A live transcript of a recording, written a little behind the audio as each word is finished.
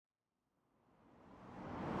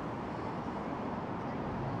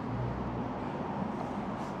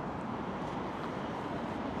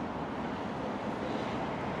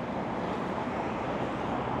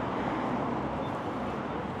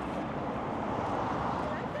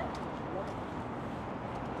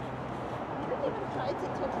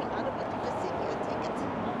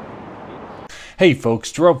Hey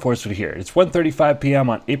folks, Jerome Forestwood here. It's 1:35 p.m.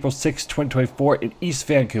 on April 6, 2024 in East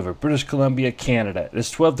Vancouver, British Columbia, Canada. It is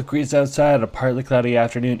 12 degrees outside on a partly cloudy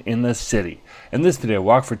afternoon in the city. In this video,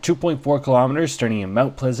 walk for 2.4 kilometers starting in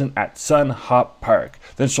Mount Pleasant at Sun Hop Park.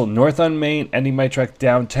 Then stroll north on Main, ending my trek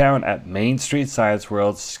downtown at Main Street Science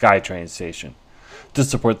World's SkyTrain station. To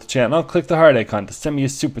support the channel, click the heart icon to send me a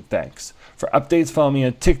super thanks. For updates, follow me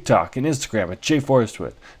on TikTok and Instagram at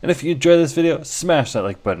jforestwood. And if you enjoyed this video, smash that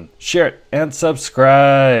like button, share it, and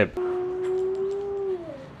subscribe.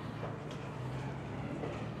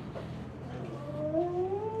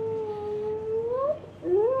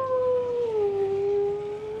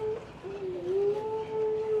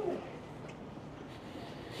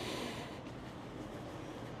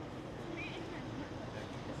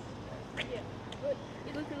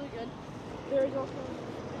 It looks really good. There is also...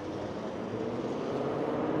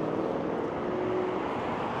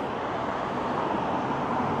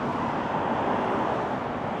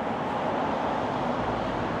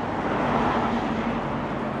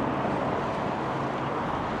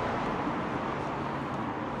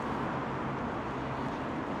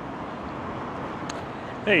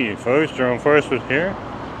 Hey folks, Jerome Forestwood here,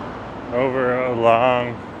 over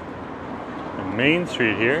along Main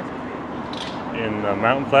Street here in the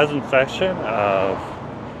Mount Pleasant section of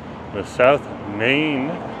the South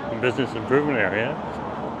Main Business Improvement Area,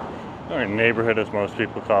 or neighborhood as most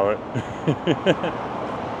people call it.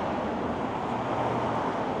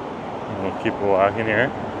 We'll keep walking here.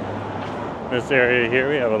 This area here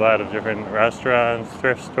we have a lot of different restaurants,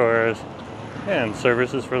 thrift stores, and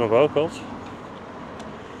services for the locals.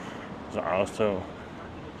 There's also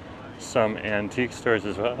some antique stores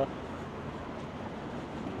as well.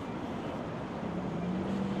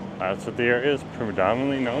 That's what the area is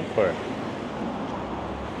predominantly known for.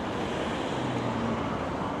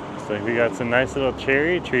 Looks like we got some nice little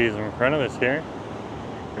cherry trees in front of us here.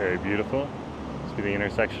 Very beautiful. This will be the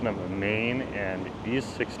intersection of Main and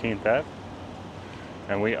East 16th Ave.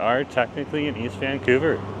 And we are technically in East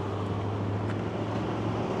Vancouver.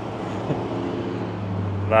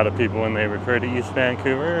 A lot of people, when they refer to East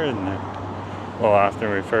Vancouver, and will often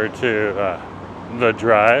refer to the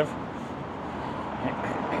Drive.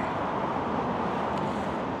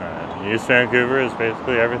 East Vancouver is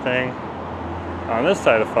basically everything on this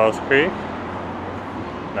side of Falls Creek.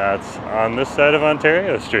 That's on this side of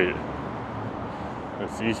Ontario Street.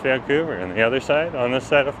 That's East Vancouver, and the other side, on this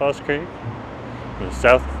side of Falls Creek, the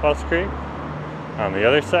south of Falls Creek. On the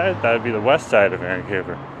other side, that would be the west side of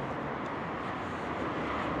Vancouver.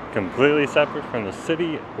 Completely separate from the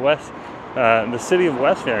city of West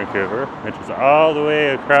Vancouver, which is all the way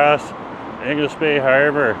across English Bay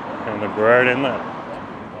Harbor and the Burrard Inlet. I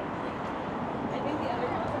think the other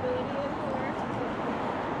possibility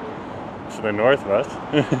is To the north of us.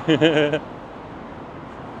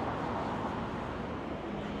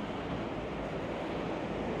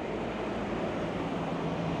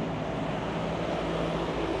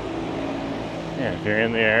 Yeah, if you're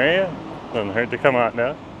in the area, doesn't hurt to come out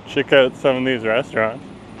now. Check out some of these restaurants.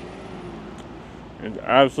 There's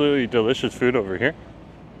absolutely delicious food over here.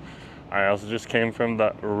 I also just came from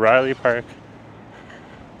the Riley Park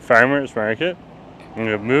Farmers Market. And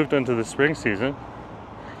we've moved into the spring season.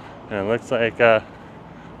 And it looks like the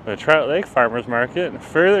Trout Lake Farmers Market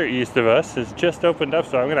further east of us has just opened up,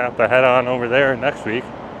 so I'm going to have to head on over there next week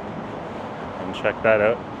and check that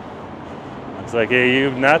out. Looks like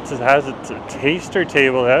AU Nuts has a taster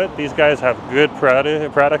table out. These guys have good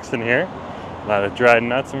products in here. A lot of dried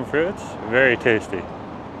nuts and fruits. Very tasty.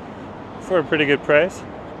 For a pretty good price.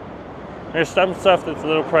 There's some stuff that's a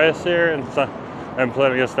little pricier and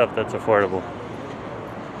plenty of stuff that's affordable.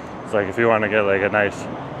 It's like if you want to get like a nice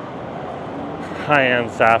high-end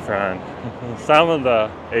saffron. Some of the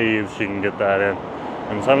AUs you can get that in.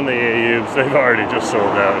 And some of the AUs they've already just sold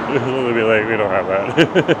out. They'll be like, we don't have that.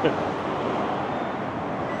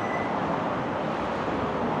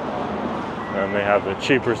 And they have the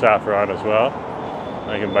cheaper saffron as well.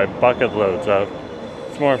 I can buy bucket loads of.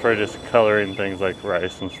 It's more for just coloring things like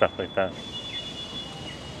rice and stuff like that.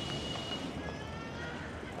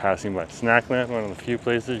 Passing by Snackland, one of the few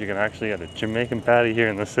places you can actually get a Jamaican patty here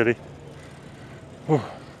in the city. Whew.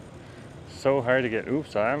 So hard to get.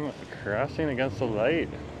 Oops, I'm crossing against the light.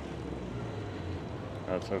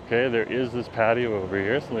 That's okay. There is this patio over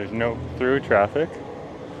here, so there's no through traffic.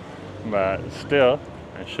 But still,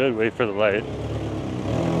 I should wait for the light.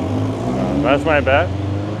 That's my bet.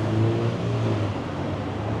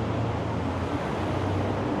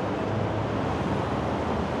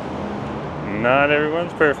 Not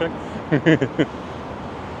everyone's perfect.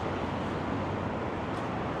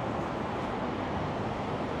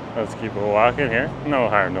 Let's keep walking here. No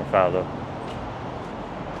harm, no foul though.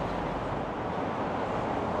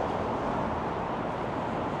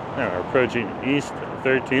 Now we're approaching East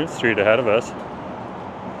 13th Street ahead of us.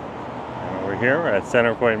 And over here we're at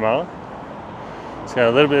Centerpoint Mall. It's got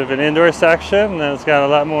a little bit of an indoor section, and then it's got a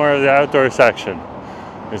lot more of the outdoor section.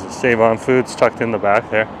 There's a Save On Foods tucked in the back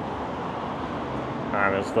there.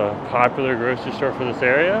 And it's the popular grocery store for this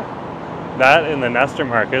area. That and the Nestor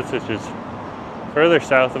Markets, which is further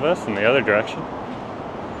south of us in the other direction.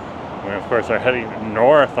 We of course are heading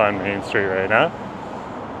north on Main Street right now.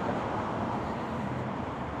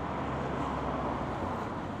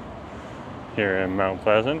 Here in Mount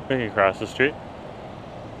Pleasant, we can cross the street.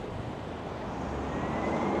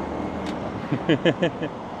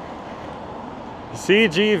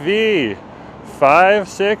 CGV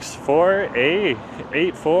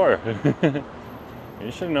 564A84.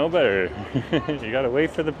 You should know better. You gotta wait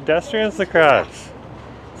for the pedestrians to cross.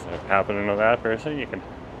 So if you happen to know that person, you can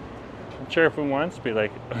chirp him once, be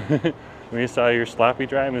like, we saw your sloppy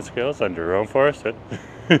driving skills on Jerome Forestwood.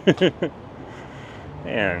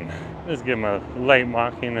 And just give him a light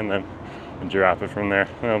mocking and then drop it from there.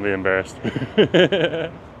 They'll be embarrassed.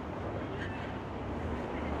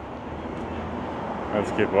 Let's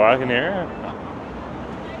keep walking here.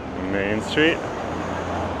 Main Street.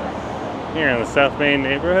 Here in the South Main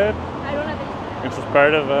neighborhood. Which is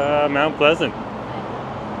part of Mount Pleasant.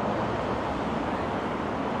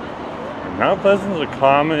 And Mount Pleasant is a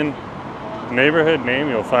common neighborhood name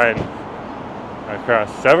you'll find across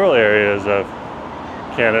several areas of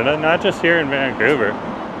Canada, not just here in Vancouver.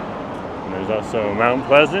 And there's also Mount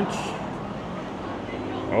Pleasant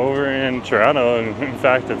over in Toronto, and in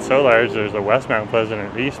fact it's so large there's a West Mount Pleasant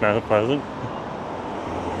and East Mount Pleasant.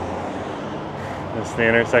 This is the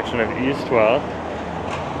intersection of East 12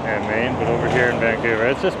 and Main, but over here in Vancouver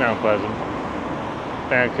it's just Mount Pleasant.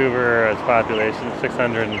 Vancouver has population of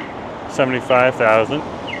 675,000,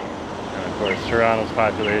 and of course Toronto's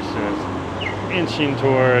population is inching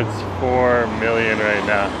towards 4 million right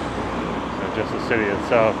now. So just the city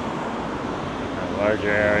itself, a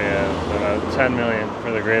larger area, about 10 million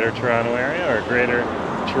for the Greater Toronto area, or Greater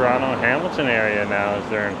Toronto Hamilton area now as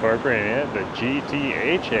they're incorporating it, the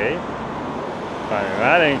GTHA.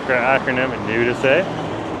 Finding that acronym new to say.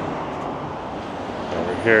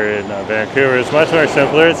 Over here in Vancouver, it's much more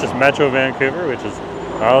simpler. It's just Metro Vancouver, which is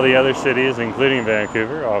all the other cities, including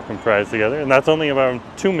Vancouver, all comprised together, and that's only about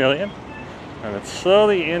 2 million. And it's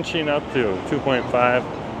slowly inching up to 2.5,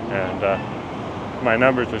 and my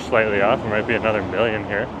numbers are slightly off. There might be another million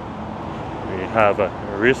here. We have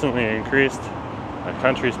recently increased the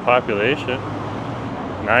country's population.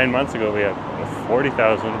 9 months ago we had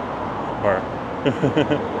 40,000, or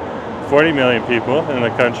 40 million people in the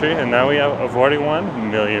country, and now we have 41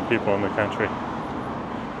 million people in the country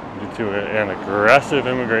due to an aggressive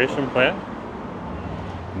immigration plan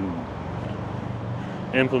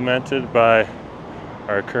implemented by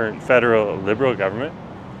our current federal Liberal government.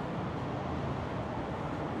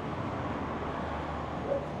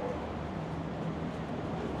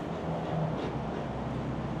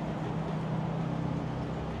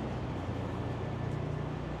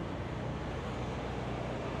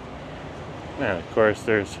 And of course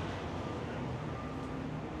there's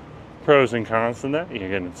pros and cons to that. You're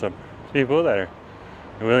getting some people that are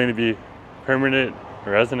willing to be permanent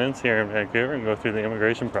residents here in Vancouver and go through the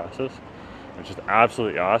immigration process, which is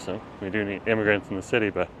absolutely awesome. We do need immigrants in the city,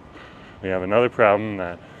 but we have another problem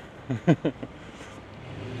that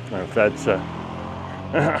our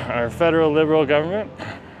federal Liberal government,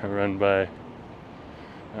 run by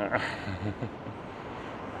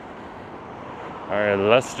our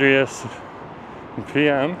illustrious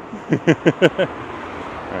PM.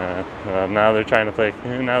 Now they're trying to play.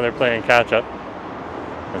 Now they're playing catch up,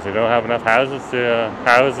 because they don't have enough houses to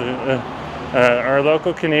house our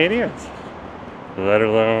local Canadians, let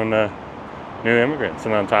alone new immigrants.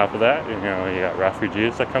 And on top of that, you got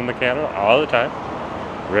refugees that come to Canada all the time,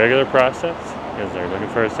 regular process, because they're looking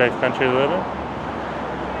for a safe country to live in,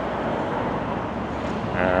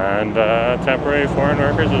 and temporary foreign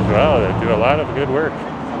workers as well that do a lot of good work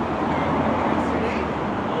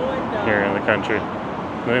here in the country,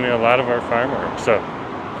 including a lot of our farm work. So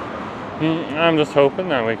I'm just hoping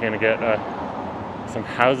that we can get some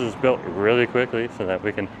houses built really quickly so that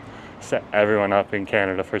we can set everyone up in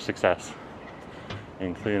Canada for success,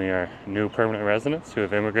 including our new permanent residents who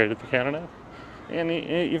have immigrated to Canada, and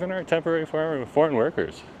even our temporary foreign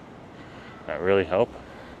workers that really help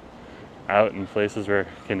out in places where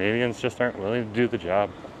Canadians just aren't willing to do the job.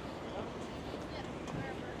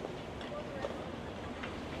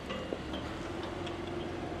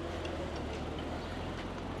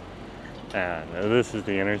 And this is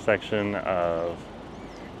the intersection of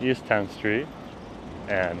East 10th Street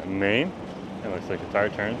and Main. It looks like it's our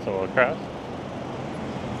turn, so we'll cross.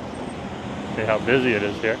 See how busy it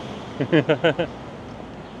is here.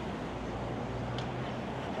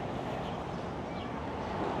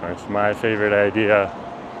 That's my favorite idea,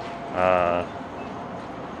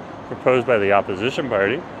 proposed by the opposition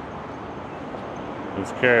party.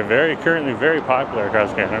 It's currently very popular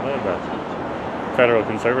across Canada, the federal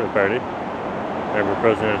Conservative Party. They're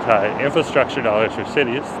proposing to tie infrastructure dollars for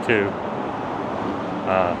cities to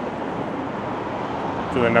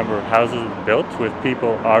the number of houses built with people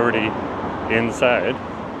already inside.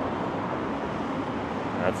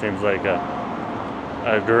 That seems like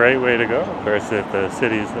a great way to go. Of course, if the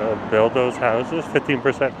cities build those houses,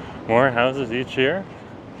 15% more houses each year,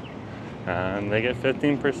 and they get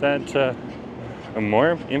 15%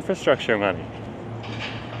 more infrastructure money.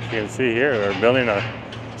 As you can see here, we're building a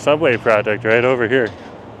subway project right over here.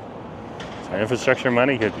 So infrastructure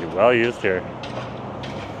money could be well used here.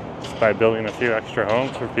 Just by building a few extra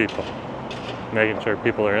homes for people, making sure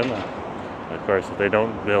people are in them. Of course, if they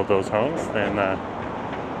don't build those homes, then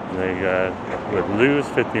they would lose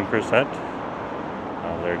 15%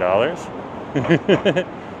 of their dollars,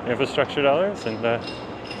 infrastructure dollars, and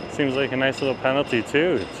seems like a nice little penalty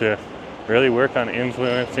too to really work on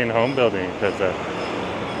influencing home building, because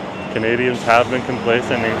Canadians have been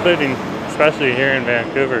complacent, including especially here in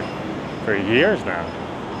Vancouver, for years now.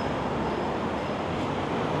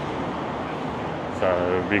 So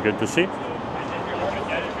it would be good to see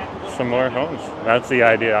some more homes. That's the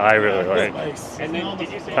idea I really like.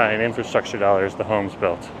 Tying infrastructure dollars to homes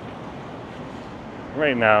built.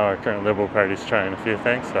 Right now our current Liberal Party's trying a few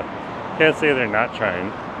things, so can't say they're not trying.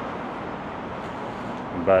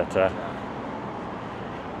 But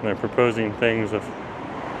they're proposing things of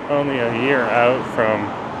only a year out from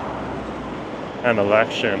an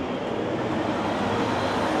election,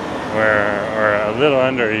 or a little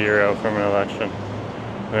under a year out from an election.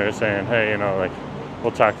 They're saying, hey, you know, like,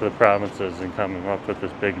 we'll talk to the provinces and come up with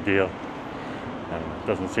this big deal. And it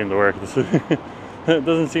doesn't seem to work. It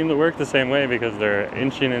doesn't seem to work the same way, because they're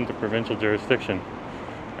inching into provincial jurisdiction.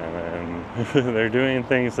 And then they're doing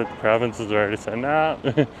things that the provinces have already said, nah,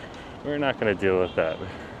 we're not going to deal with that.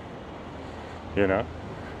 You know?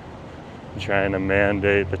 Trying to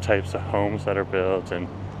mandate the types of homes that are built and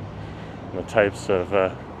the types of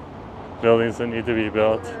buildings that need to be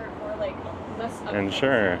built. Or like less And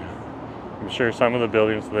sure, I'm sure some of the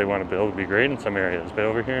buildings that they want to build would be great in some areas, but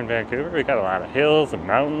over here in Vancouver, we got a lot of hills and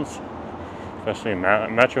mountains, especially in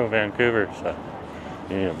Metro Vancouver. So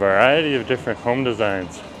you need a variety of different home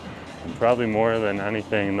designs, and probably more than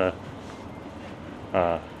anything the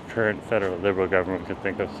current federal Liberal government could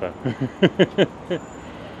think of.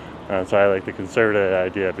 So I like the Conservative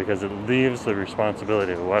idea, because it leaves the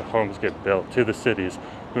responsibility of what homes get built to the cities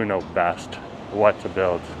who know best what to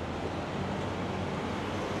build.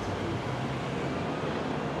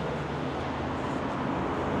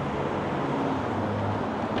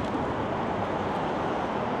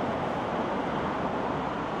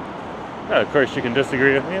 Of course, you can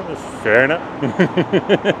disagree with me. That's fair enough.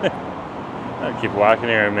 I'll keep walking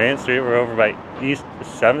here on Main Street. We're over by East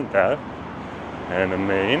 7th Ave and the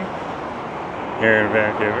Main here in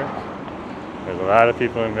Vancouver. There's a lot of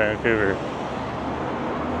people in Vancouver.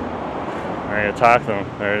 I'm going to talk to them.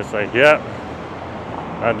 They're just like, yep,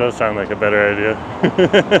 that does sound like a better idea.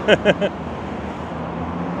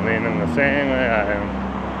 Leaning the same way I am.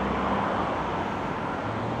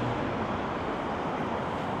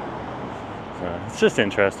 It's just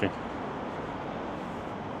interesting.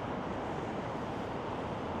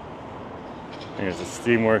 Here's a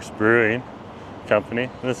Steamworks Brewing Company.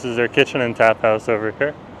 This is their kitchen and tap house over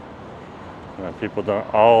here. People don't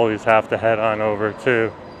always have to head on over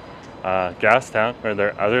to Gastown, where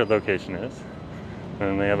their other location is.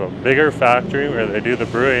 And they have a bigger factory where they do the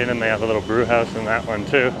brewing, and they have a little brew house in that one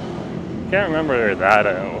too. Can't remember where that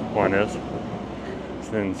one is. It's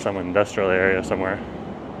in some industrial area somewhere.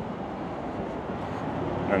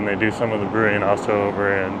 And they do some of the brewing also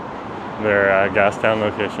over in their Gastown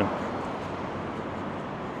location,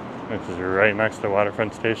 which is right next to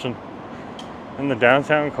Waterfront Station in the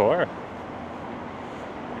downtown core.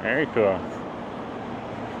 Very cool.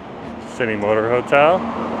 City Motor Hotel.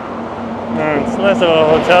 It's less of a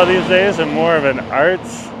hotel these days and more of an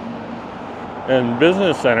arts and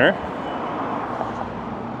business center.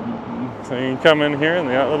 So you can come in here and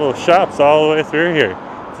they got little shops all the way through here.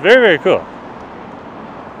 It's very, very cool.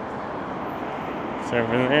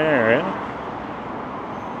 Over there, right?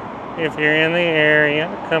 If you're in the area,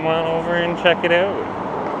 come on over and check it out.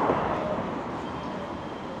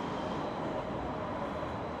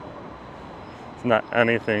 It's not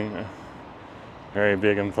anything very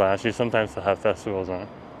big and flashy. Sometimes they'll have festivals on. You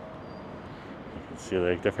can see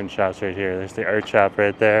like different shops right here. There's the art shop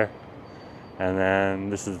right there. And then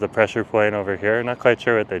this is the pressure point over here. Not quite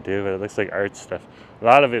sure what they do, but it looks like art stuff. A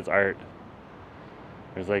lot of it's art.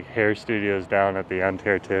 There's like hair studios down at the end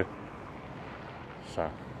here too. So,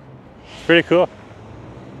 it's pretty cool.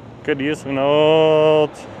 Good use of an old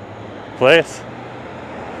place.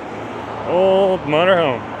 Old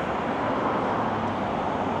motorhome.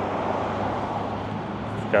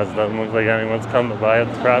 This guy doesn't look like anyone's come to buy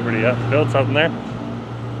the property yet. Build something there.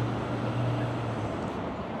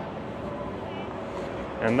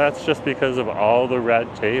 And that's just because of all the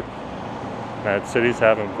red tape that cities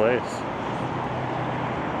have in place.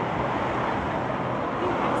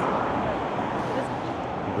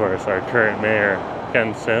 Of course, our current mayor,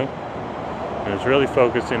 Ken Sim, is really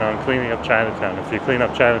focusing on cleaning up Chinatown. If you clean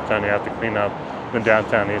up Chinatown, you have to clean up the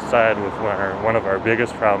downtown east side, with one of our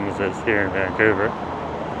biggest problems is here in Vancouver.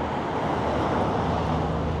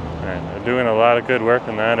 And they're doing a lot of good work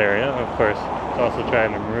in that area. Of course, it's also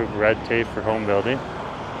trying to remove red tape for home building.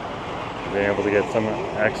 Being able to get some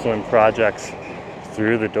excellent projects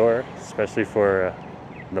through the door, especially for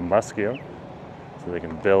the Musqueam, so they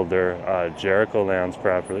can build their Jericho lands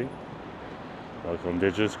properly. Local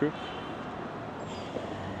Indigenous group.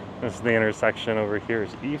 This is the intersection over here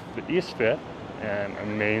is East 5th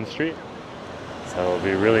and Main Street. So it'll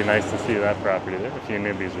be really nice to see that property there. A few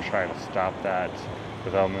newbies are trying to stop that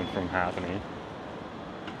development from happening.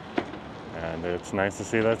 And it's nice to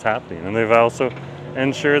see that's happening. And they've also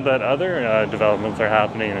ensured that other developments are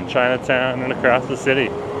happening in Chinatown and across the city.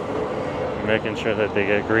 Making sure that they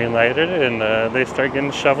get green lighted and they start getting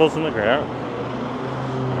shovels in the ground.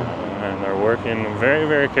 And they're working very,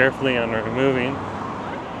 very carefully on removing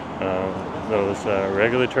those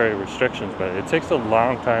regulatory restrictions. But it takes a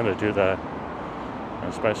long time to do that,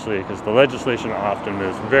 especially because the legislation often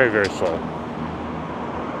moves very, very slow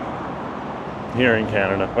here in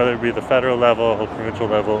Canada, whether it be the federal level, the provincial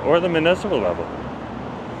level, or the municipal level.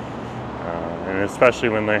 And especially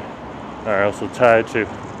when they are also tied to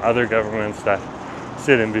other governments that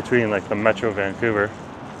sit in between, like the Metro Vancouver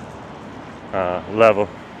level,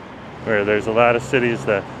 where there's a lot of cities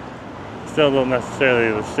that still don't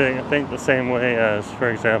necessarily think the same way as,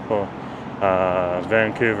 for example,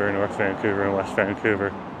 Vancouver, North Vancouver, and West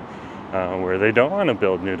Vancouver, where they don't want to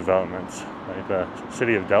build new developments, like the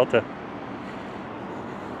city of Delta.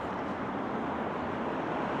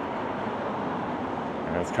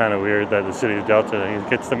 It's kind of weird that the city of Delta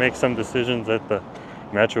gets to make some decisions at the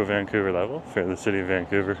Metro Vancouver level for the city of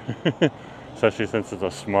Vancouver, especially since it's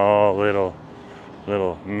a small little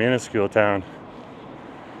minuscule town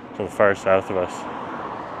to the far south of us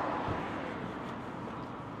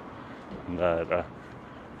that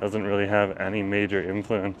doesn't really have any major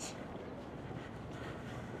influence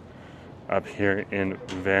up here in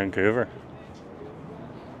Vancouver.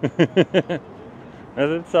 And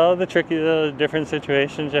it's all the tricky little different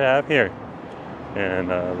situations you have here in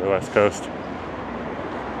the West Coast.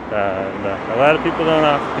 And a lot of people don't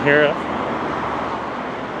often hear of,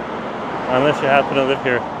 unless you happen to live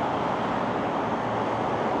here.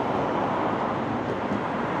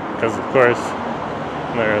 Because of course,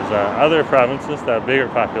 there's other provinces that have bigger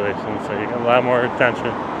populations, so you get a lot more attention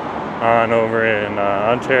on over in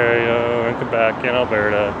Ontario and Quebec and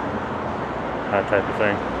Alberta, that type of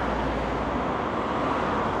thing.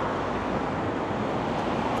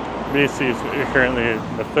 BC is currently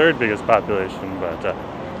the third biggest population, but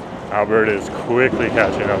Alberta is quickly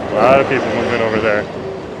catching up. A lot of people moving over there.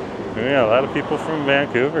 And yeah, a lot of people from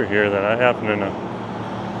Vancouver here that I happen to know.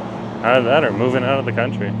 Either that or moving out of the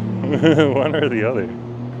country. One or the other.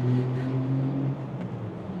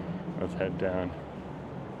 Let's head down.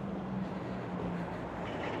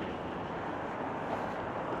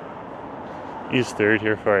 East 3rd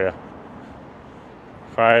here for you.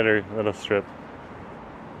 Quieter little strip.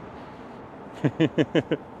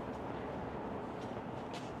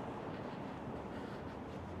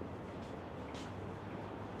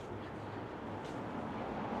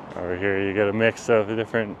 Over here you get a mix of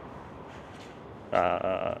different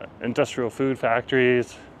industrial food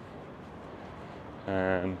factories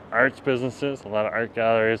and arts businesses. A lot of art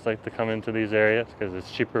galleries like to come into these areas because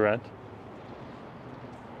it's cheaper rent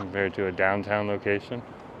compared to a downtown location.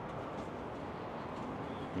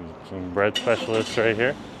 There's some bread specialists right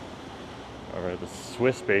here. Over at the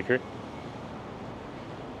Swiss Bakery.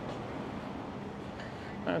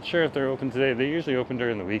 Not sure if they're open today. They usually open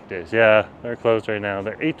during the weekdays. Yeah, they're closed right now.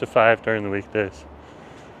 They're 8 to 5 during the weekdays.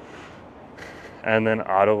 And then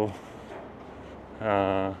auto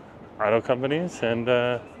companies and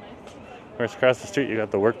Of course, across the street you got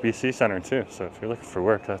the Work BC Center too. So if you're looking for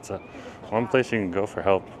work, that's one place you can go for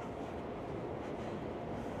help.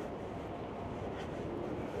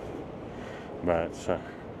 But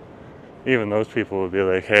even those people will be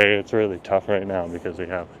like, hey, it's really tough right now because we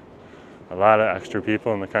have a lot of extra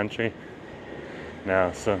people in the country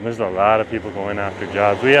now. So there's a lot of people going after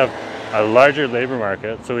jobs. We have a larger labor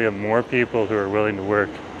market, so we have more people who are willing to work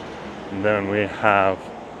than we have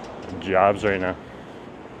jobs right now.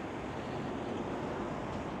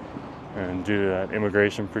 And due to that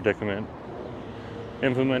immigration predicament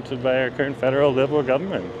implemented by our current federal Liberal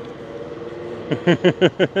government.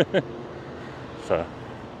 So,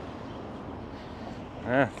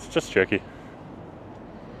 it's just tricky.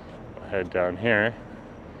 We'll head down here.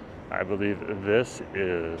 I believe this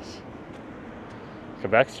is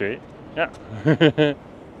Quebec Street. Yeah.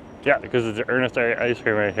 Yeah, because it's Ernest Ice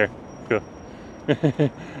Cream right here. Cool.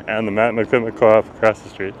 And the Mountain Equipment Co-op across the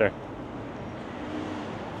street there.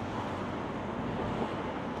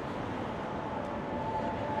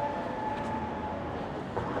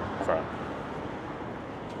 So.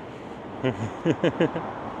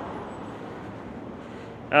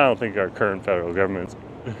 I don't think our current federal government's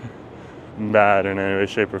bad in any way,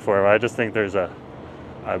 shape, or form. I just think there's a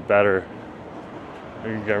better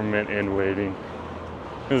government in waiting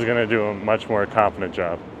who's going to do a much more competent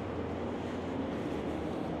job.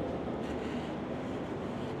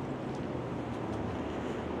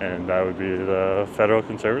 And that would be the federal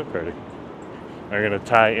Conservative Party. They're going to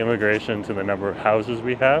tie immigration to the number of houses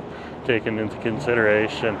we have, taking into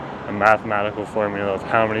consideration a mathematical formula of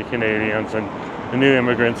how many Canadians and the new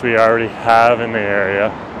immigrants we already have in the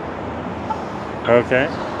area. Okay?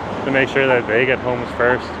 To make sure that they get homes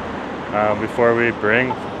first before we bring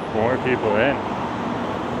more people in.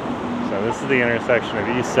 So this is the intersection of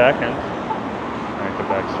East 2nd and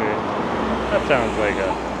Quebec Street. That sounds like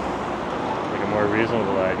a more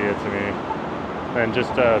reasonable idea to me than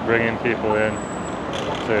just bringing people in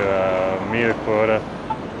to meet a quota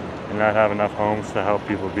and not have enough homes to help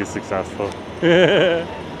people be successful.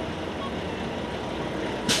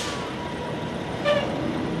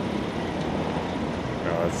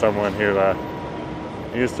 As someone who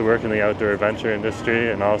used to work in the outdoor adventure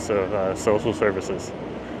industry and also social services,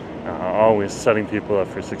 always setting people up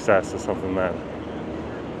for success is something that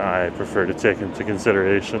I prefer to take into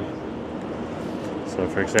consideration. So,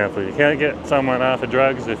 for example, you can't get someone off of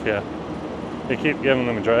drugs if you keep giving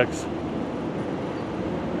them drugs.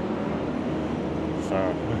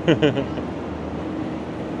 So,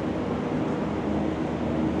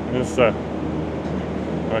 it's,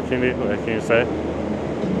 what can you say?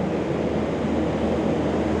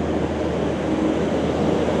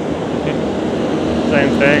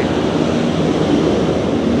 Same thing.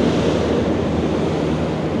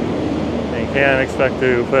 You can't expect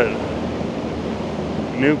to put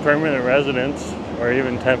new permanent residents or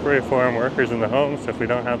even temporary foreign workers in the homes if we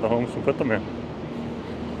don't have the homes to put them in.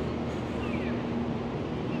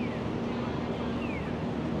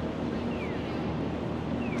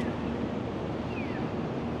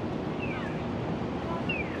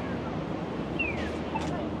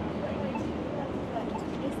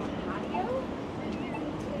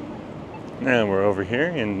 And we're over here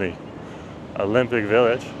in the Olympic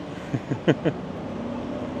Village.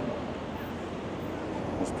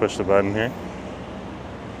 Let's push the button here.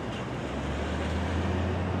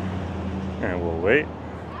 And we'll wait.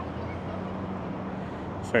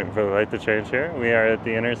 Just waiting for the light to change here. We are at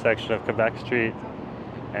the intersection of Quebec Street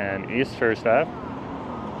and East First Ave.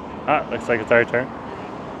 Ah, looks like it's our turn.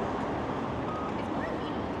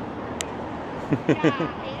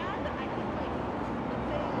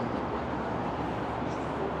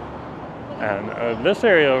 And this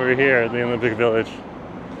area over here, the Olympic Village,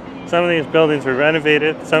 some of these buildings were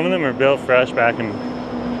renovated. Some of them are built fresh back in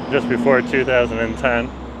just before 2010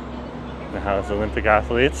 to house Olympic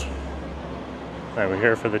athletes. And we're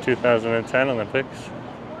here for the 2010 Olympics.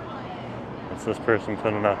 What's this person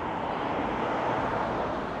putting up?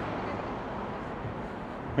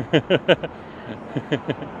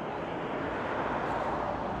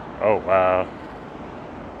 Oh wow.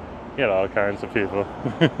 You got all kinds of people.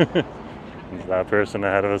 There's that person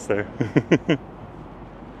ahead of us there.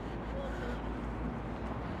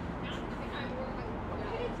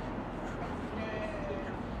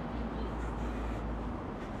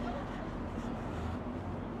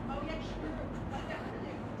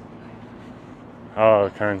 All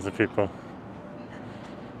kinds of people.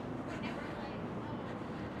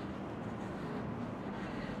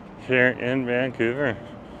 Here in Vancouver.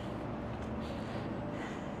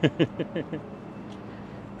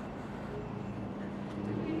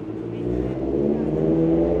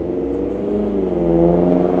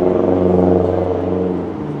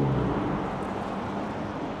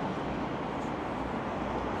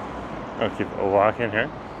 I'll keep walking here.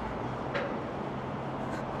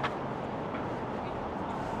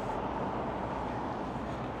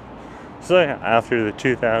 So after the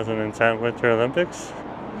 2010 Winter Olympics,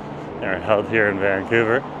 they were held here in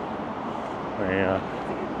Vancouver.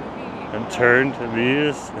 And turned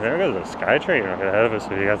these. There goes a SkyTrain right ahead of us.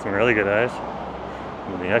 So you got some really good eyes.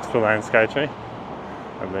 The Expo Line SkyTrain.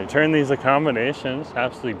 And they turned these accommodations,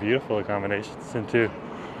 absolutely beautiful accommodations, into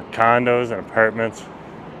condos and apartments.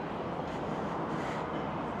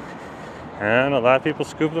 And a lot of people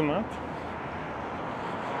scoop them up.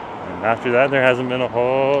 And after that, there hasn't been a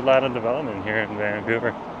whole lot of development here in Vancouver.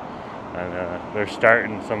 And they're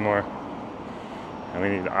starting some more. And we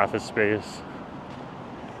need office space,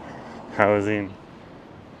 housing.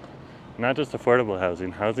 Not just affordable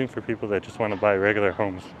housing, housing for people that just want to buy regular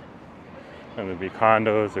homes. And there'd be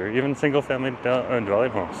condos or even single family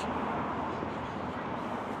dwelling homes.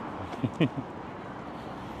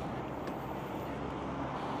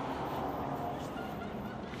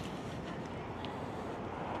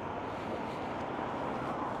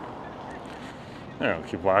 I'll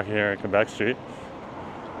keep walking here at Quebec Street.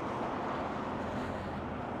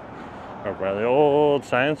 Over by the old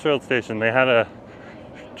Science World Station, they had a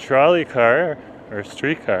trolley car or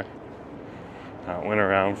streetcar went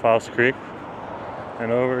around False Creek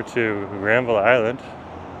and over to Granville Island.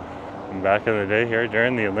 And back in the day here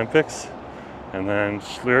during the Olympics, and then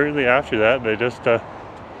shortly after that, they just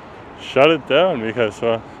shut it down because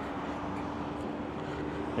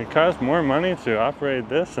it cost more money to operate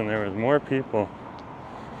this, and there was more people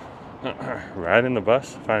riding the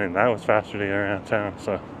bus, finding that was faster to get around town.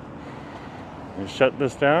 So we shut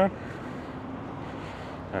this down,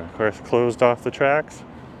 and of course closed off the tracks.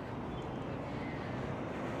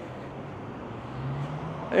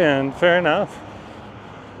 And fair enough.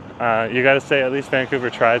 You got to say at least Vancouver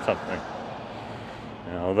tried something.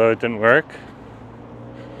 And although it didn't work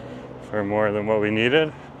for more than what we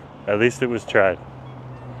needed, at least it was tried.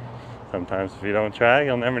 Sometimes if you don't try,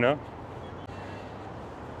 you'll never know.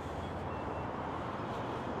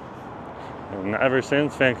 And ever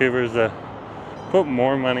since, Vancouver's put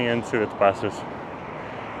more money into its buses.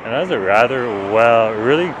 And has a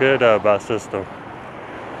really good bus system.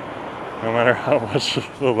 No matter how much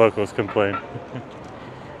the locals complain.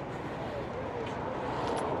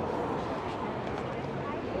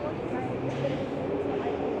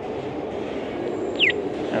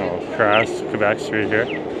 And we'll cross Quebec Street here.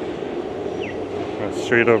 The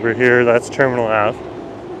street over here, that's Terminal Ave.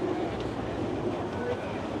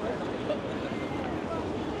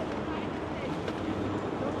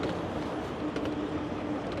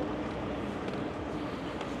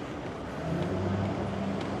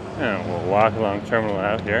 And we'll walk along Terminal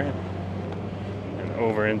Ave here and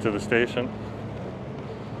over into the station.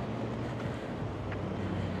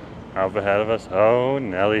 Up ahead of us, oh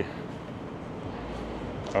Nelly.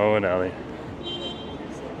 Oh Nelly.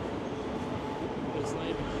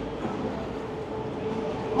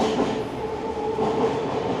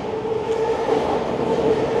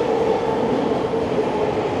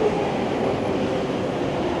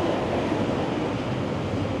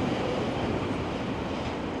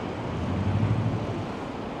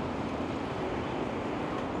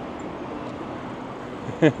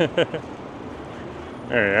 There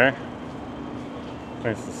we are.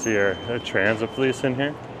 Nice to see our transit police in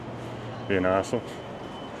here. Being awesome.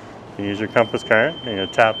 You use your compass card and you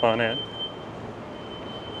tap on it.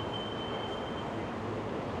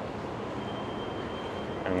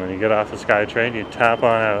 And when you get off the SkyTrain, you tap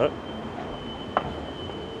on out.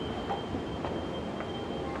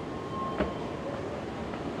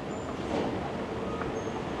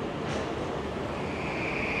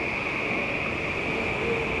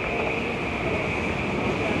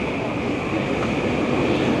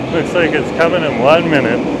 Looks like it's coming in 1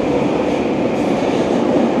 minute.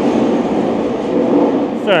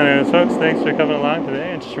 So anyways, folks, thanks for coming along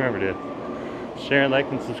today, and just remember to share,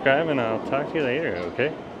 like, and subscribe, and I'll talk to you later,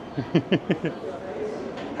 okay?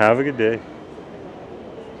 Have a good day.